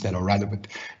 documents that are relevant.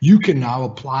 You can now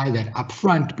apply that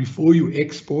upfront before you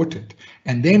export it,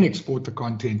 and then export the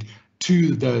content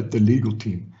to the legal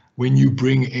team when you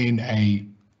bring in a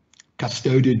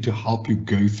custodian to help you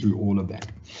go through all of that.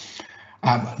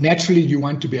 Naturally, you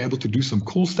want to be able to do some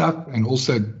cool stuff, and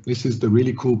also this is the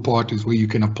really cool part, is where you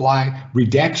can apply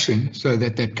redaction so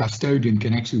that that custodian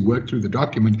can actually work through the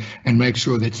document and make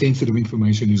sure that sensitive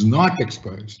information is not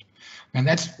exposed. And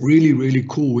that's really, really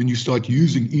cool when you start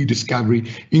using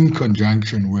e-discovery in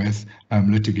conjunction with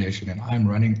litigation. And I'm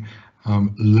running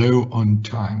low on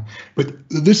time, but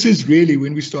this is really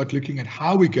when we start looking at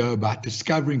how we go about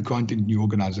discovering content in your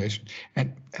organization.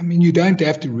 And I mean, you don't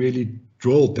have to really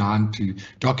drill down to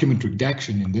document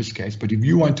redaction in this case, but if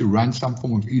you want to run some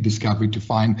form of e-discovery to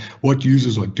find what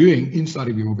users are doing inside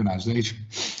of your organization,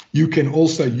 you can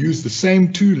also use the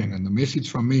same tooling. And the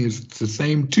message from me is it's the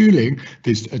same tooling,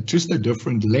 there's just a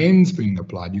different lens being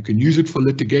applied. You can use it for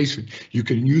litigation, you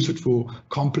can use it for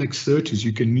complex searches,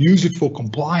 you can use it for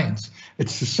compliance.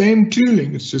 It's the same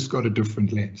tooling, it's just got a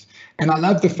different lens. And I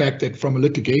love the fact that from a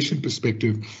litigation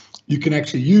perspective, you can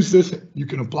actually use this, you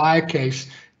can apply a case,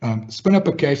 spin up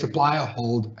a case, apply a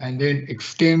hold, and then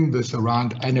extend this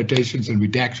around annotations and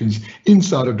redactions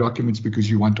inside of documents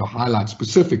because you want to highlight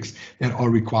specifics that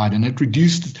are required, and it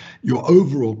reduces your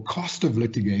overall cost of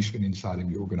litigation inside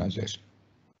of your organization.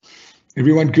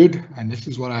 Everyone good? And this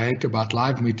is what I hate about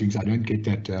live meetings. I don't get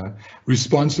that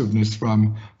responsiveness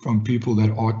from people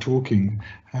that are talking.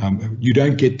 You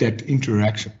don't get that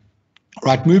interaction.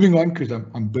 Right, moving on, because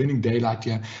I'm burning daylight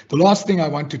here. The last thing I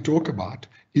want to talk about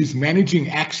is managing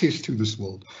access to this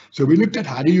world. So we looked at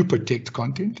how do you protect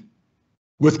content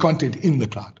with content in the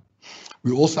cloud.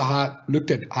 We also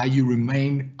looked at how you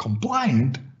remain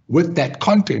compliant with that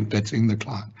content that's in the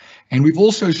cloud. And we've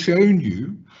also shown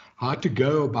you how to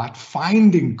go about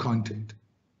finding content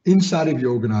inside of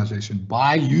your organization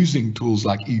by using tools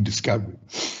like e-discovery.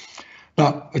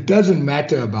 Now, it doesn't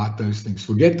matter about those things.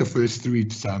 Forget the first three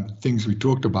things we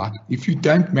talked about. If you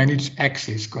don't manage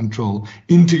access control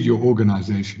into your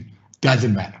organization,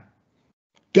 doesn't matter.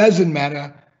 Doesn't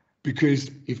matter, because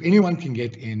if anyone can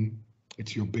get in,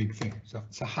 it's your big thing.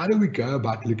 So how do we go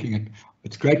about looking at,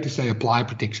 it's great to say apply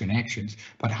protection actions,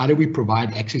 but how do we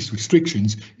provide access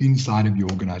restrictions inside of your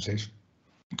organization?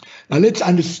 Now let's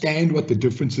understand what the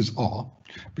differences are,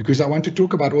 because I want to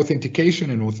talk about authentication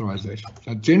and authorization.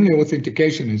 So generally,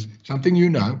 authentication is something you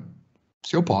know,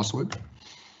 it's your password,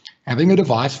 having a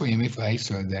device for MFA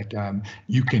so that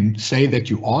you can say that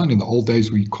you are, and in the old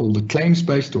days we called it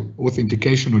claims-based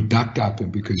authentication or duck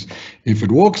typing, because if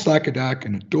it walks like a duck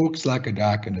and it talks like a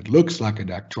duck and it looks like a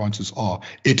duck, chances are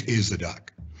it is a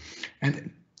duck.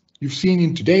 And you've seen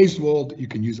in today's world, you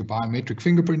can use a biometric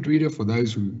fingerprint reader for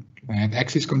those who have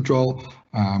access control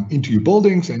into your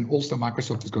buildings, and also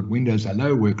Microsoft has got Windows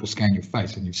Hello where it will scan your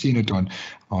face, and you've seen it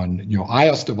on your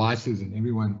iOS devices, and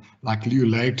everyone like Leo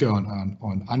later on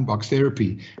Unbox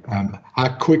Therapy, how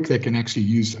quick they can actually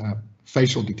use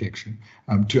facial detection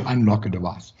to unlock a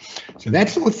device. So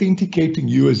that's authenticating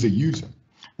you as a user.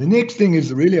 The next thing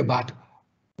is really about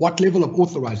what level of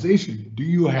authorization do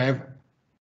you have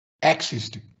access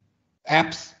to?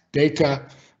 Apps, data,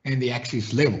 and the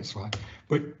access levels, right?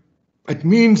 But it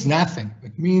means nothing.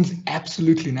 It means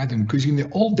absolutely nothing, because in the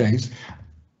old days,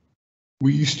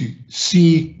 we used to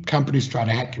see companies try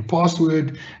to hack your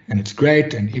password, and it's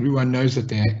great, and everyone knows that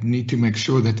they need to make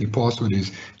sure that their password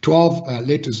is 12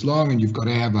 letters long, and you've got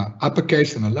to have an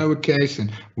uppercase and a lowercase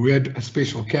and weird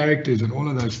special characters and all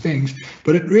of those things.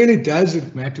 But it really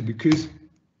doesn't matter, because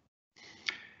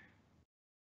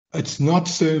it's not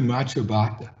so much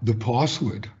about the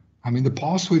password. I mean, the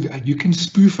password, you can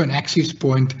spoof an access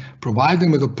point, provide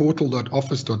them with a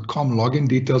portal.office.com login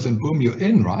details, and boom, you're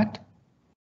in, right?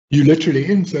 You're literally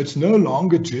in. So it's no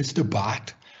longer just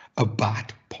about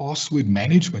password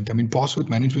management. I mean, password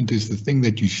management is the thing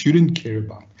that you shouldn't care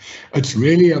about. It's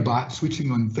really about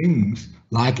switching on things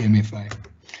like MFA.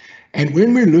 And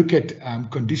when we look at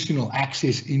conditional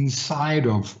access inside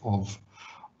of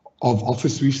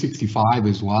Office 365,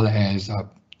 as well as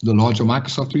the larger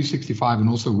Microsoft 365, and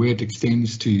also where it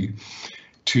extends to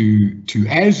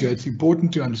Azure, it's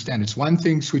important to understand it's one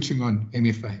thing switching on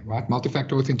MFA, right?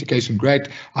 Multi-factor authentication, great.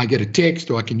 I get a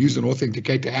text, or I can use an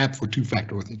authenticator app for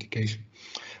two-factor authentication.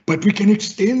 But we can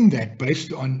extend that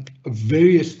based on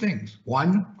various things.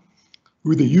 One,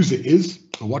 who the user is,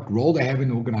 or what role they have in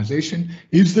the organization.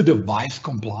 Is the device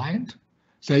compliant?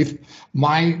 So if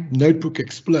my notebook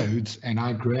explodes and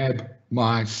I grab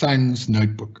my son's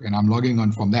notebook and I'm logging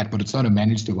on from that, but it's not a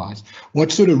managed device,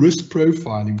 what sort of risk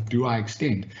profiling do I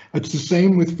extend? It's the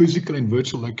same with physical and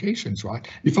virtual locations, right?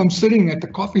 If I'm sitting at the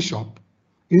coffee shop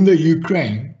in the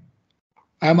Ukraine,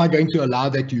 am I going to allow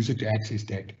that user to access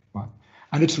data, right?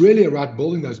 And it's really about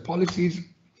building those policies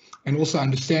and also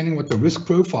understanding what the risk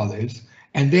profile is,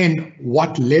 and then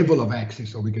what level of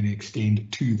access are we going to extend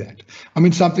to that? I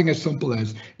mean, something as simple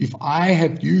as, if I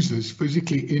have users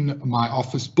physically in my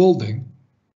office building,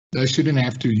 they shouldn't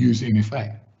have to use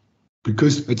MFA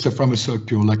because it's from a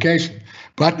secure location.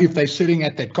 But if they're sitting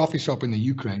at that coffee shop in the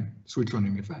Ukraine, switch on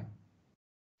MFA.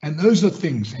 And those are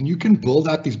things, and you can build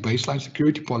out these baseline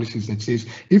security policies that says,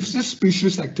 if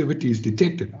suspicious activity is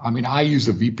detected, I mean, I use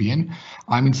a VPN,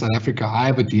 I'm in South Africa, I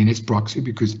have a DNS proxy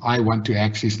because I want to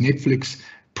access Netflix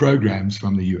programs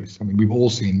from the US. I mean, we've all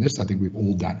seen this, I think we've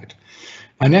all done it.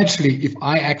 And actually, if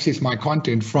I access my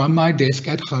content from my desk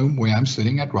at home, where I'm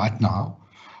sitting at right now,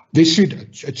 it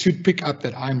should pick up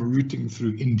that I'm routing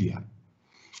through India.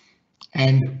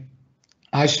 And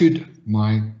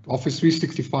my Office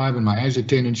 365 and my Azure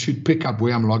tenant should pick up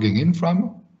where I'm logging in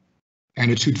from,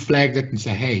 and it should flag that and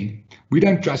say, hey, we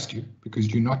don't trust you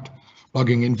because you're not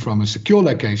logging in from a secure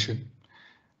location.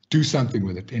 Do something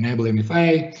with it. Enable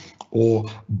MFA or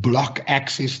block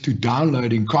access to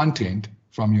downloading content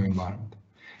from your environment.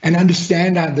 And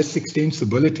understand this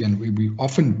extensibility, and we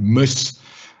often miss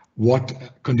what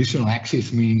conditional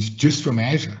access means just from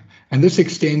Azure. And this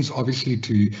extends obviously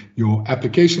to your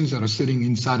applications that are sitting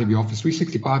inside of your Office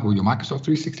 365 or your Microsoft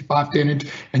 365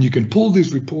 tenant, and you can pull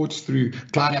these reports through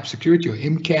Cloud App Security or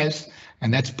MCAS,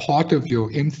 and that's part of your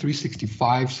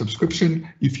M365 subscription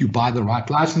if you buy the right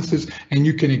licenses, and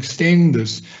you can extend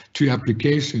this to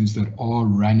applications that are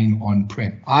running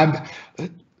on-prem.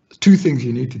 Two things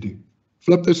you need to do.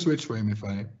 Flip the switch for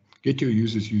MFA, get your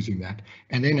users using that,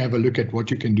 and then have a look at what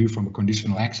you can do from a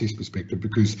conditional access perspective,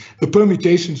 because the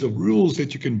permutations of rules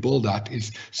that you can build out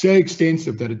is so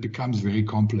extensive that it becomes very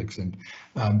complex, and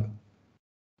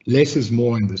less is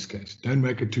more in this case. Don't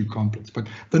make it too complex. But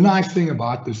the nice thing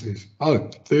about this is,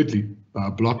 thirdly,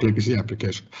 block legacy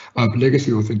application,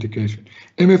 legacy authentication.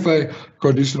 MFA,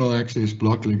 conditional access,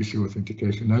 block legacy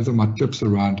authentication. Those are my tips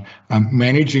around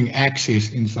managing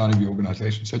access inside of your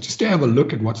organization. So just to have a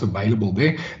look at what's available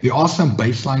there. There are some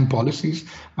baseline policies.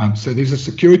 So there's a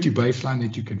security baseline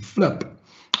that you can flip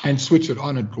and switch it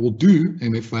on. It will do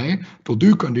MFA, it will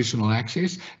do conditional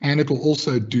access, and it will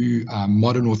also do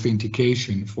modern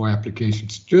authentication for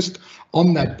applications. Just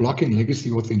on that blocking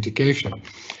legacy authentication,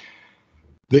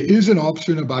 there is an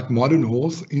option about modern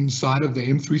auth inside of the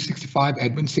M365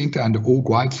 Admin Center under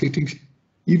org-wide settings.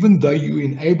 Even though you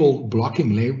enable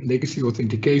blocking legacy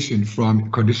authentication from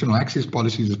conditional access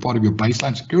policies as part of your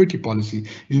baseline security policy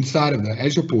inside of the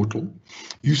Azure portal,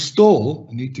 you still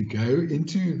need to go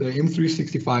into the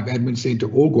M365 Admin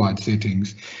Center org-wide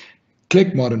settings,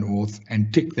 click Modern Auth,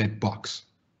 and tick that box,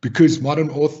 because Modern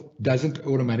Auth doesn't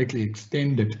automatically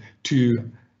extend it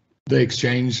to the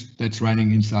exchange that's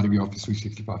running inside of your Office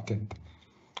 365 tenant.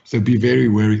 So be very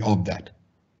wary of that.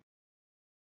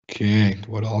 Okay,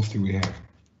 what else do we have?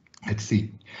 Let's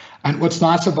see. And what's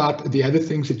nice about the other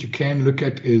things that you can look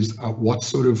at is what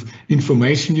sort of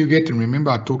information you get. And remember,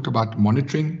 I talked about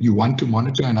monitoring. You want to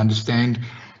monitor and understand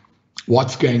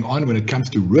what's going on when it comes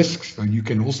to risks. So you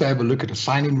can also have a look at a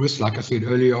sign-in risk. Like I said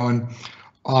earlier on,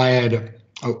 I had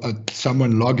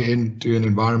someone log into an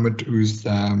environment whose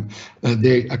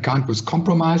their account was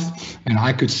compromised, and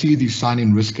I could see the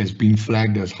sign-in risk has been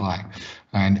flagged as high.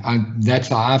 And that's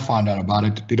how I found out about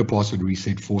it. Did a password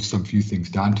reset, forced some few things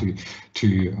down to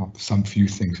some few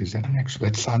things. Is that an actual?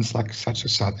 That sounds like such a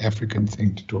South African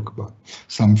thing to talk about.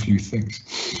 Some few things.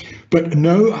 But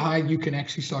know how you can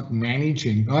actually start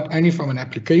managing, not only from an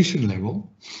application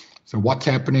level, so what's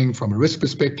happening from a risk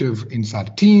perspective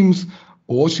inside Teams,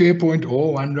 or SharePoint,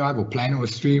 or OneDrive, or Planner, or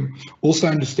Stream. Also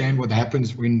understand what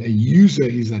happens when a user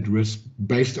is at risk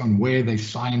based on where they're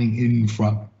signing in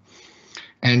from.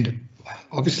 And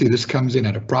obviously, this comes in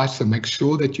at a price, so make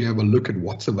sure that you have a look at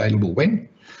what's available when.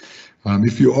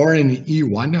 If you are in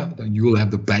E1, then you will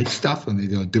have the base stuff, and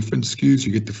there are different SKUs.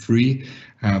 You get the free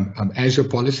Azure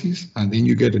policies, and then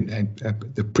you get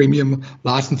the premium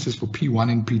licenses for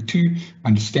P1 and P2.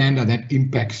 Understand how that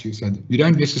impacts you. So you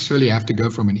don't necessarily have to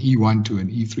go from an E1 to an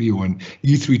E3 or an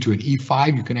E3 to an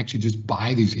E5. You can actually just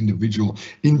buy these individual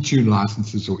Intune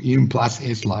licenses or EM Plus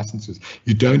S licenses.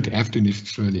 You don't have to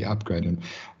necessarily upgrade. And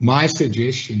my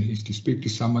suggestion is to speak to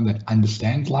someone that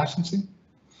understands licensing,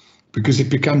 because it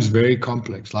becomes very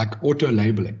complex, like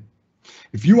auto-labeling.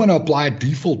 If you want to apply a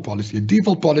default policy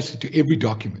to every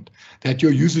document that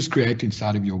your users create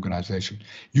inside of your organization,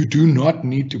 you do not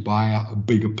need to buy a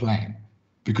bigger plan,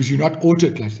 because you're not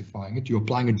auto-classifying it, you're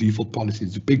applying a default policy.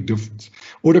 It's a big difference.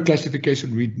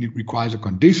 Auto-classification requires a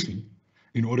condition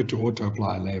in order to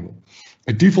auto-apply a label.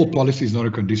 A default policy is not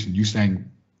a condition. You're saying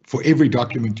for every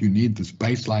document you need this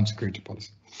baseline security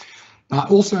policy. I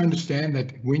also understand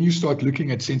that when you start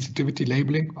looking at sensitivity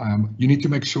labeling, you need to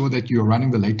make sure that you're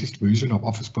running the latest version of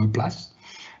Office Pro Plus.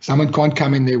 Someone can't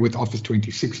come in there with Office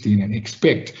 2016 and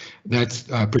expect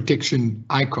that protection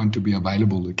icon to be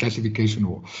available, the classification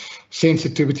or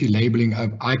sensitivity labeling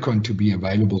of icon to be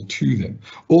available to them.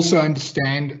 Also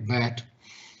understand that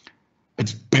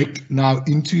it's baked now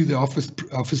into the Office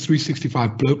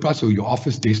 365 Pro Plus or your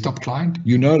Office desktop client.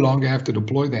 You no longer have to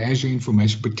deploy the Azure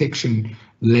Information Protection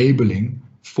labeling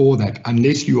for that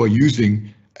unless you are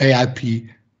using AIP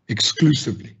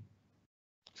exclusively.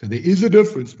 So there is a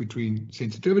difference between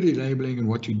sensitivity labeling and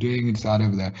what you're doing inside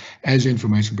of the Azure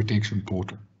Information Protection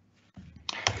portal.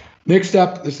 Next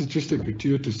up, this is just a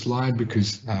gratuitous slide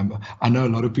because I know a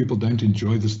lot of people don't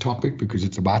enjoy this topic because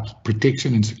it's about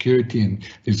protection and security, and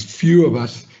there's few of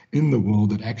us in the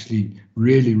world that actually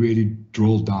really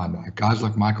drill down. Guys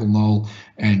like Michael Knoll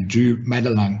and Drew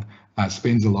Madelang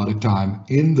spends a lot of time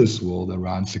in this world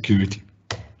around security.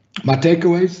 My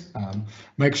takeaways,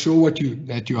 make sure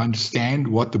that you understand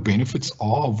what the benefits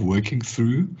are of working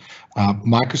through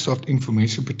Microsoft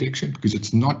Information Protection, because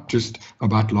it's not just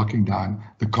about locking down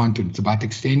the content, it's about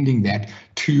extending that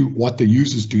to what the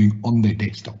user's doing on their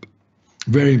desktop.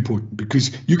 Very important,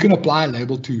 because you can apply a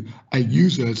label to a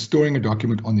user storing a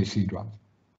document on their C drive.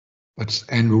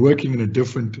 And we're working in a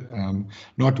different,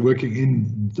 not working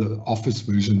in the Office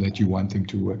version that you want them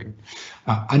to work in.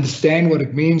 Understand what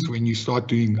it means when you start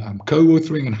doing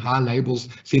co-authoring and how labels,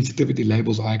 sensitivity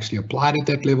labels are actually applied at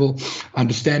that level.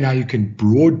 Understand how you can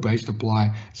broad-based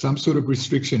apply some sort of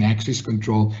restriction, access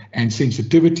control, and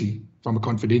sensitivity from a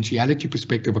confidentiality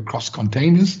perspective across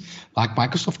containers like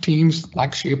Microsoft Teams,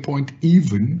 like SharePoint,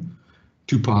 even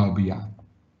to Power BI.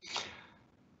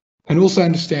 And also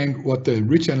understand what the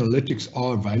rich analytics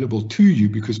are available to you,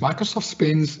 because Microsoft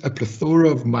spends a plethora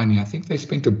of money. I think they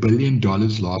spent $1 billion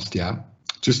last year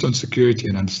just on security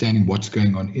and understanding what's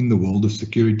going on in the world of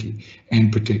security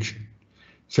and protection.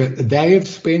 So they have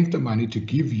spent the money to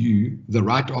give you the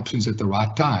right options at the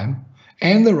right time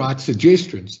and the right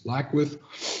suggestions. Like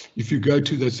if you go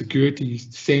to the security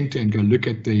center and go look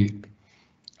at the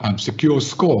secure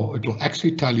score, it will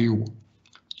actually tell you.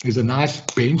 There's a nice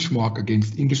benchmark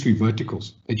against industry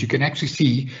verticals that you can actually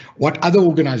see what other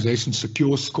organizations'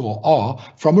 secure score are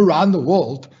from around the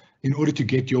world in order to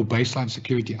get your baseline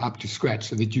security up to scratch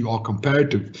so that you are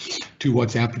comparative to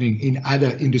what's happening in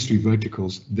other industry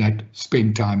verticals that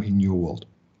spend time in your world.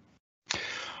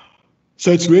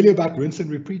 So it's really about rinse and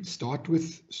repeat. Start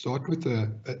with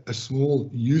a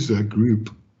small user group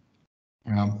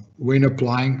when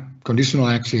applying conditional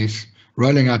access,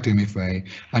 rolling out MFA,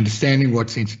 understanding what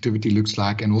sensitivity looks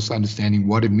like, and also understanding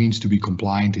what it means to be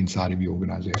compliant inside of your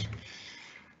organization.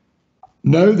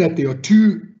 Know that there are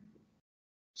two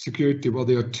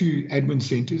admin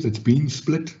centers. It's been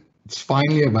split. It's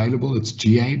finally available. It's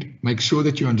GA'd. Make sure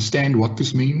that you understand what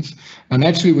this means. And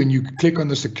actually, when you click on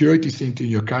the Security Center in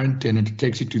your current tenant, it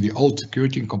takes you to the old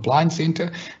Security and Compliance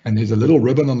Center, and there's a little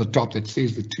ribbon on the top that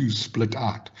says the two split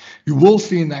out. You will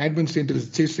see in the Admin Center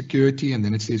it says Security, and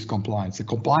then it says Compliance. The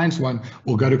Compliance one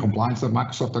will go to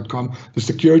compliance.microsoft.com. The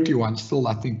Security one still,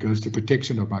 I think, goes to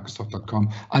protection.microsoft.com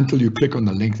until you click on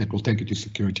the link that will take you to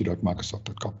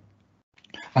security.microsoft.com.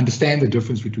 Understand the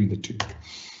difference between the two.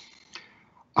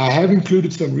 I have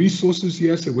included some resources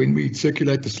here, so when we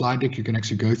circulate the slide deck, you can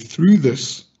actually go through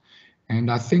this. And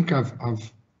I think I've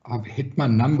hit my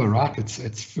number, right?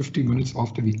 It's 50 minutes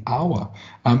after the hour.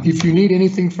 If you need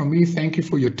anything from me, thank you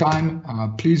for your time.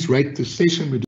 Please rate this session.